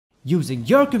Using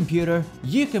your computer,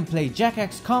 you can play Jak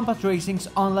X Combat Racing's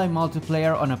online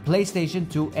multiplayer on a PlayStation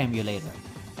 2 emulator.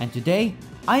 And today,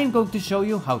 I am going to show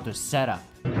you how to set up.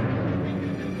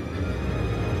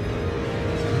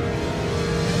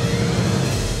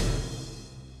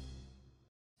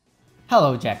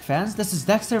 Hello Jak fans, this is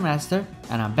Dexter Master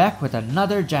and I'm back with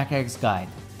another Jak X guide.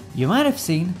 You might have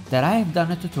seen that I have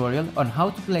done a tutorial on how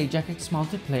to play Jak X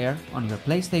multiplayer on your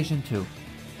PlayStation 2.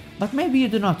 But maybe you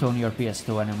do not own your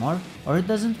PS2 anymore, or it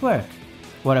doesn't work.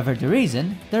 Whatever the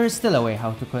reason, there is still a way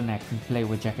how to connect and play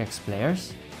with Jak X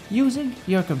players using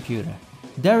your computer.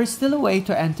 There is still a way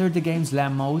to enter the game's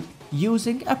LAN mode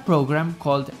using a program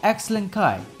called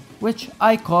XLink, which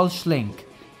I call XLink.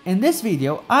 In this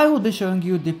video, I will be showing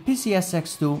you the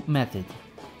PCSX2 method.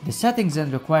 The settings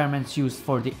and requirements used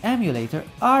for the emulator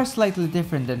are slightly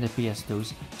different than the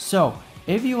PS2's, so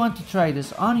if you want to try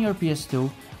this on your PS2,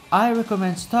 I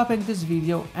recommend stopping this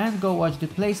video and go watch the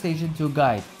PlayStation 2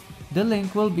 guide. The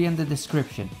link will be in the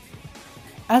description.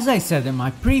 As I said in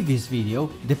my previous video,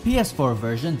 the PS4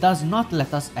 version does not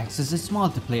let us access its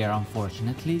multiplayer,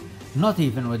 unfortunately, not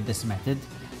even with this method.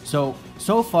 So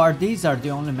far these are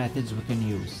the only methods we can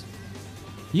use.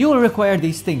 You will require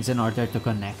these things in order to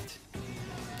connect.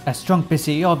 A strong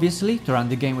PC obviously to run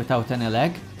the game without any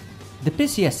lag, the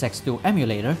PCSX2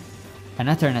 emulator, an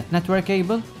Ethernet network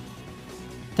cable,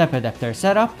 tap adapter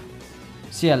setup,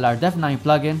 CLR Dev9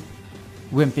 plugin,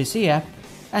 WinPC app,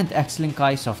 and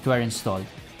XLink software installed.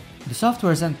 The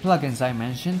softwares and plugins I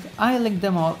mentioned, I linked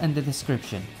them all in the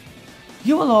description.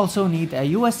 You will also need a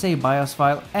USA BIOS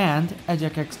file and a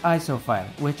jackax ISO file,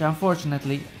 which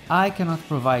unfortunately I cannot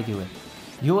provide you with.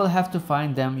 You will have to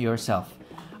find them yourself.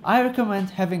 I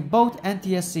recommend having both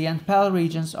NTSC and PAL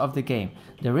regions of the game.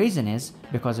 The reason is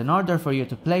because in order for you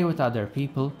to play with other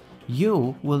people,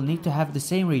 you will need to have the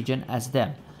same region as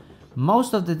them.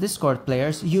 Most of the Discord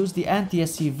players use the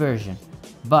NTSC version,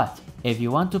 but if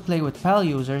you want to play with PAL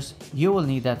users, you will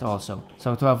need that also.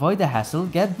 So to avoid the hassle,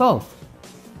 get both.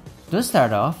 To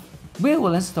start off, we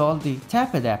will install the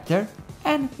tap adapter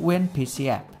and WinPC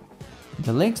app.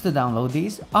 The links to download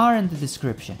these are in the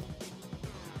description.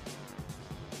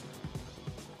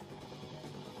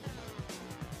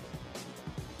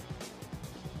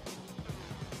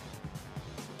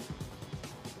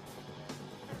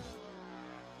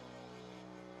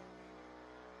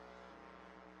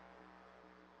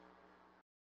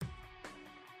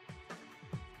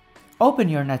 Open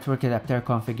your network adapter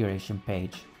configuration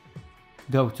page.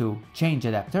 Go to Change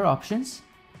Adapter Options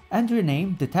and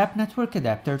rename the tap network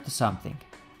adapter to something.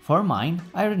 For mine,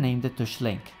 I renamed it to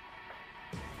XLink.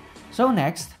 So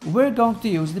next, we're going to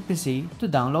use the PC to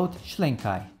download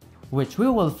XLink, which we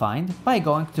will find by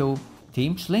going to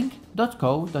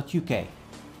teamxlink.co.uk.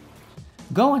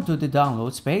 Go into the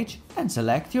Downloads page and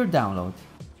select your download.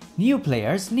 New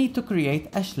players need to create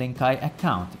a XLink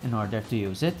account in order to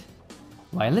use it.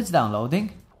 While it's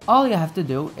downloading, all you have to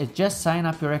do is just sign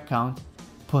up your account,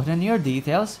 put in your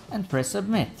details and press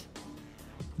submit.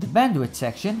 The bandwidth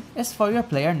section is for your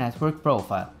player network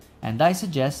profile, and I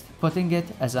suggest putting it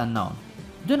as unknown.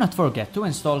 Do not forget to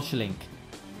install XLink.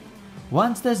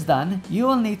 Once that's done, you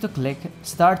will need to click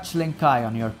Start XLink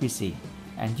on your PC,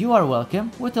 and you are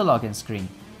welcome with a login screen.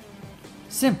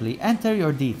 Simply enter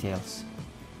your details.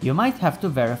 You might have to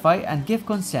verify and give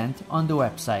consent on the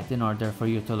website in order for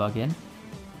you to log in.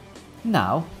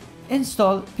 Now,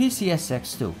 install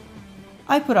PCSX2.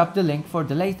 I put up the link for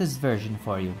the latest version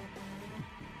for you.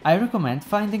 I recommend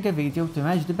finding a video to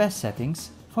match the best settings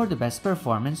for the best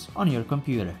performance on your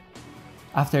computer.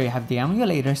 After you have the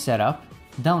emulator set up,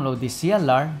 download the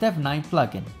CLR Dev9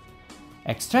 plugin.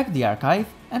 Extract the archive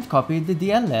and copy the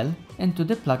DLL into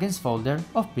the plugins folder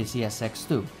of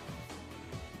PCSX2.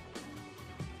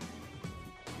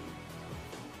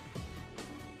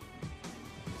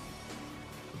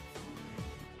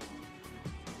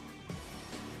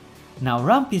 Now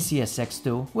run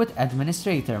PCSX2 with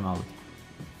administrator mode.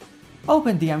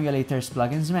 Open the emulator's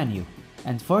plugins menu,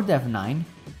 and for Dev9,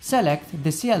 select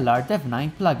the CLR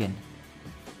Dev9 plugin.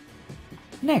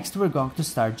 Next we're going to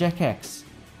start Jak X.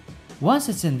 Once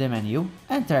it's in the menu,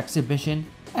 enter Exhibition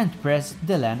and press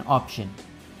the LAN option.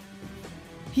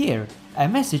 Here, a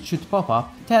message should pop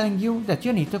up telling you that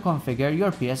you need to configure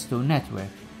your PS2 network,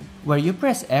 where you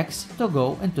press X to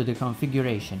go into the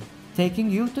configuration,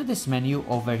 taking you to this menu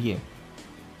over here.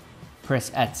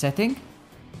 Press Add Setting,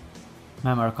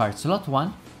 Memory Card Slot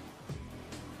 1,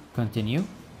 Continue,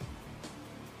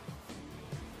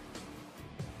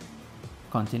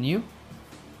 Continue,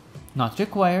 Not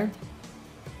Required,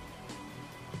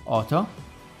 Auto,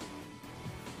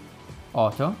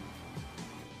 Auto,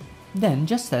 then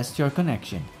just test your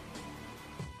connection.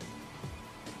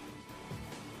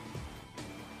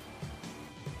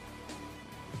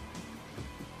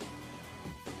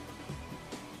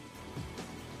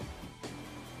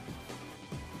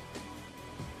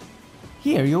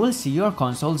 Here you will see your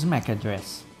console's MAC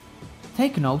address.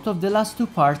 Take note of the last two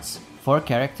parts, 4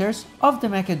 characters, of the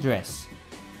MAC address.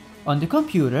 On the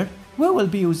computer, we will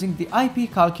be using the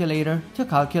IP calculator to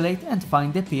calculate and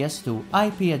find the PS2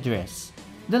 IP address.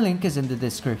 The link is in the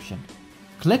description.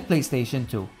 Click PlayStation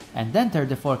 2 and enter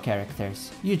the 4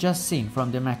 characters you just seen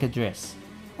from the MAC address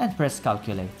and press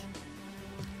calculate.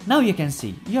 Now you can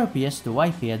see your PS2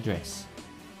 IP address.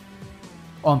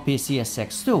 On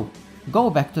PCSX2,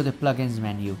 go back to the plugins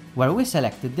menu where we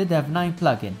selected the Dev9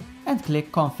 plugin and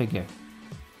click configure.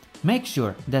 Make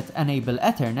sure that enable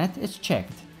Ethernet is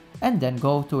checked and then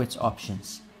go to its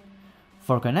options.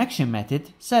 For connection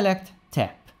method, select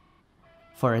tap.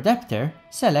 For adapter,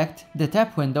 select the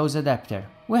tap Windows adapter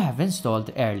we have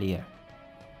installed earlier.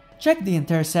 Check the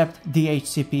intercept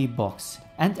DHCP box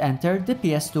and enter the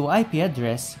PS2 IP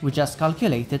address we just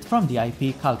calculated from the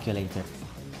IP calculator.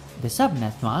 The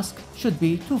subnet mask should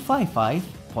be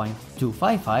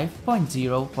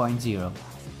 255.255.0.0.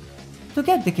 To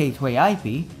get the gateway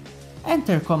IP,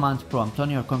 enter command prompt on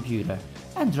your computer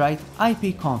and write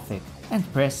ipconfig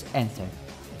and press enter.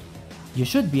 You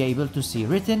should be able to see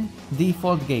written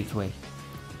default gateway.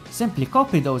 Simply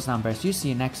copy those numbers you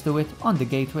see next to it on the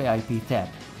gateway IP tab.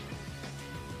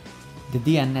 The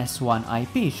DNS1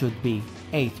 IP should be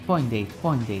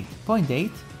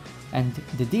 8.8.8.8 and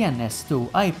the DNS2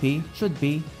 IP should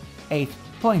be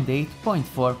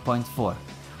 8.8.4.4.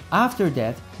 After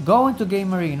that, go into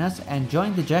game arenas and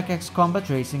join the Jak X Combat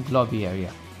Racing lobby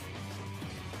area.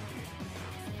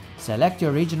 Select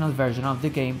your regional version of the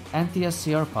game,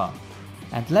 NTSC or PAL,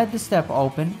 and let the step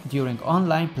open during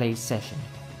online play session.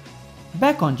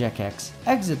 Back on Jak X,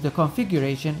 exit the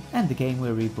configuration and the game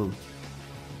will reboot.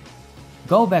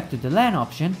 Go back to the LAN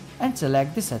option and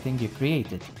select the setting you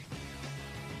created.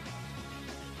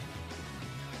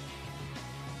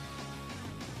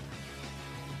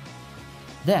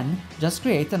 Then, just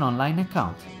create an online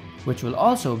account, which will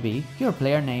also be your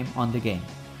player name on the game.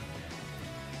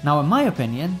 Now in my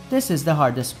opinion, this is the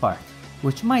hardest part,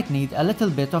 which might need a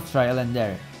little bit of trial and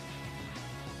error.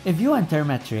 If you enter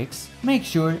metrics, make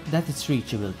sure that it's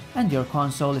reachable and your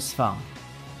console is found.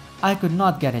 I could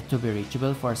not get it to be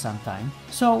reachable for some time,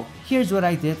 so here's what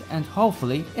I did and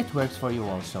hopefully it works for you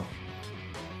also.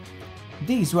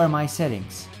 These were my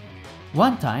settings.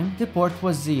 One time the port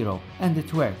was 0 and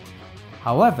it worked.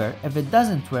 However, if it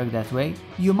doesn't work that way,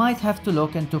 you might have to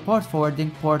look into port forwarding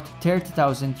port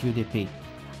 30,000 UDP.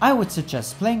 I would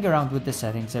suggest playing around with the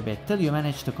settings a bit till you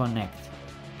manage to connect.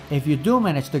 If you do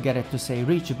manage to get it to say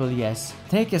reachable yes,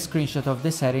 take a screenshot of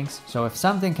the settings so if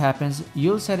something happens,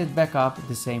 you'll set it back up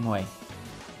the same way.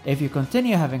 If you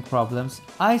continue having problems,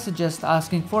 I suggest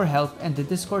asking for help in the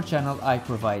Discord channel I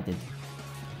provided.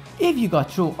 If you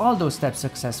got through all those steps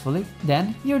successfully,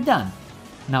 then you're done.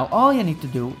 Now all you need to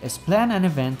do is plan an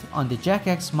event on the Jak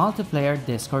X multiplayer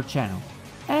Discord channel,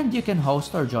 and you can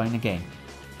host or join a game.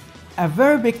 A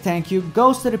very big thank you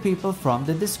goes to the people from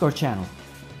the Discord channel.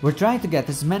 We're trying to get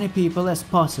as many people as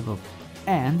possible,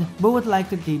 and we would like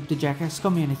to keep the Jak X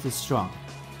community strong.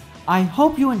 I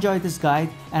hope you enjoyed this guide,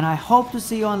 and I hope to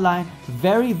see you online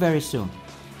very soon.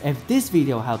 If this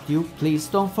video helped you, please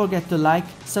don't forget to like,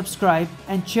 subscribe,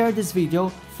 and share this video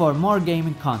for more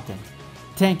gaming content.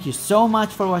 Thank you so much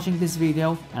for watching this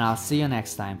video, and I'll see you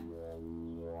next time.